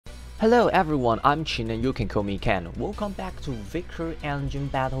Hello everyone, I'm Chin and you can call me Ken. Welcome back to Victory Engine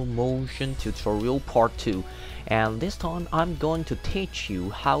Battle Motion Tutorial Part 2. And this time I'm going to teach you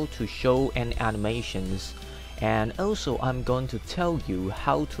how to show an animations. And also I'm going to tell you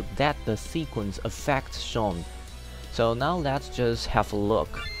how to let the sequence effect shown. So now let's just have a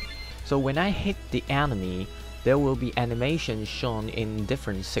look. So when I hit the enemy, there will be animation shown in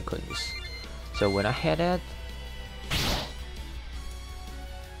different sequence. So when I hit it,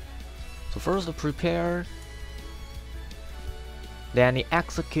 so first the prepare, then the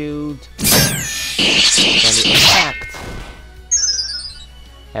execute, then the effect,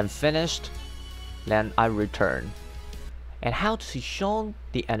 and finished, then I return. And how to show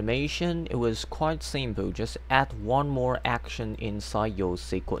the animation, it was quite simple, just add one more action inside your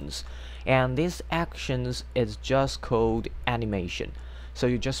sequence. And this actions is just called animation. So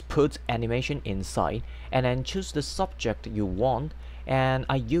you just put animation inside and then choose the subject you want, and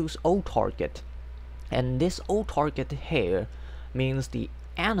I use O target, and this O target here means the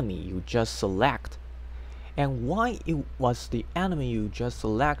enemy you just select. And why it was the enemy you just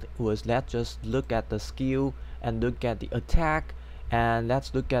select was, let's just look at the skill and look at the attack, and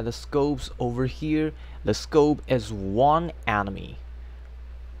let's look at the scopes over here. The scope is one enemy.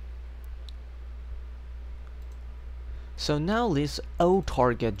 So now this O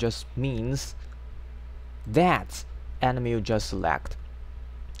target just means that enemy you just select.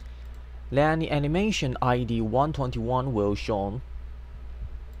 Then the animation ID 121 will shown,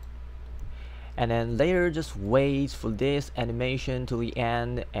 and then later just wait for this animation to the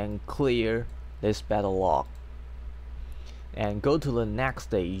end and clear this battle log and go to the next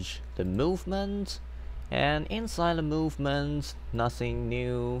stage, the movement. And inside the movement, nothing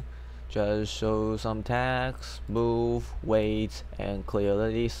new, just show some text, move, wait, and clear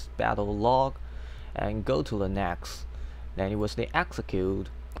this battle log and go to the next. Then it was the execute,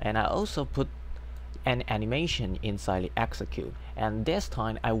 and I also put an animation inside the execute, and this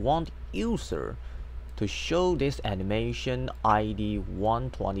time I want user to show this animation ID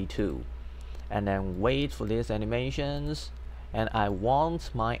 122, and then wait for these animations, and I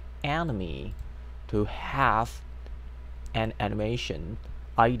want my enemy to have an animation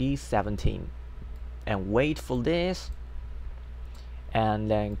ID 17, and wait for this,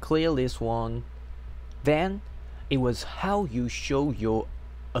 and then clear this one. Then it was how you show your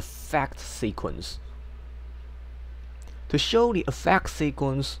effect sequence. To show the effect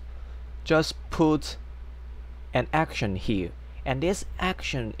sequence, just put an action here, and this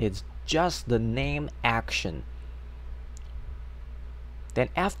action is just the name action. Then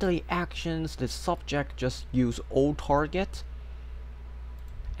after the actions, the subject just use O target,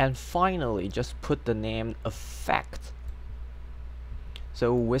 and finally just put the name effect.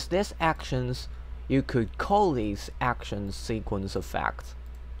 So with these actions, you could call these actions sequence effect.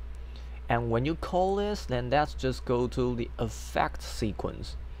 And when you call this, then let's just go to the effect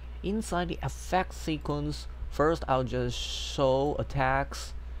sequence. Inside the effect sequence, first I'll just show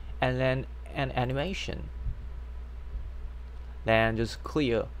attacks and then an animation. Then just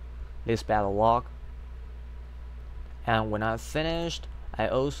clear this battle log. And when I finished, I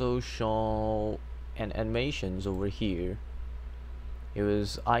also show an animations over here. It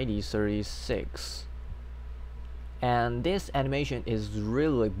was ID 36, and this animation is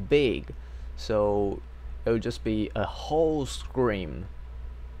really big, so it will just be a whole screen.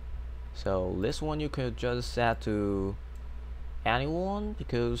 So this one you could just set to anyone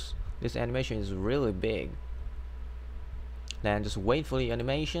because this animation is really big. Then just wait for the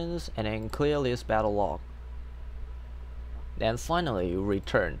animations and then clear this battle log. Then finally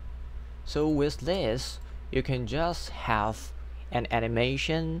return. So with this, you can just have an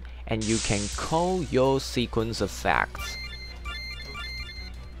animation and you can call your sequence effects.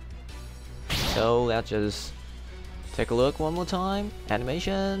 So let's just take a look one more time.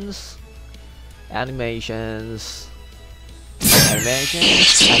 Animations, animations,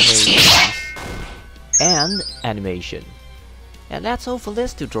 animations, animations, and animation. And that's all for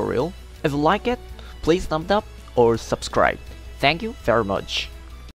this tutorial. If you like it, please thumbs up or subscribe. Thank you very much.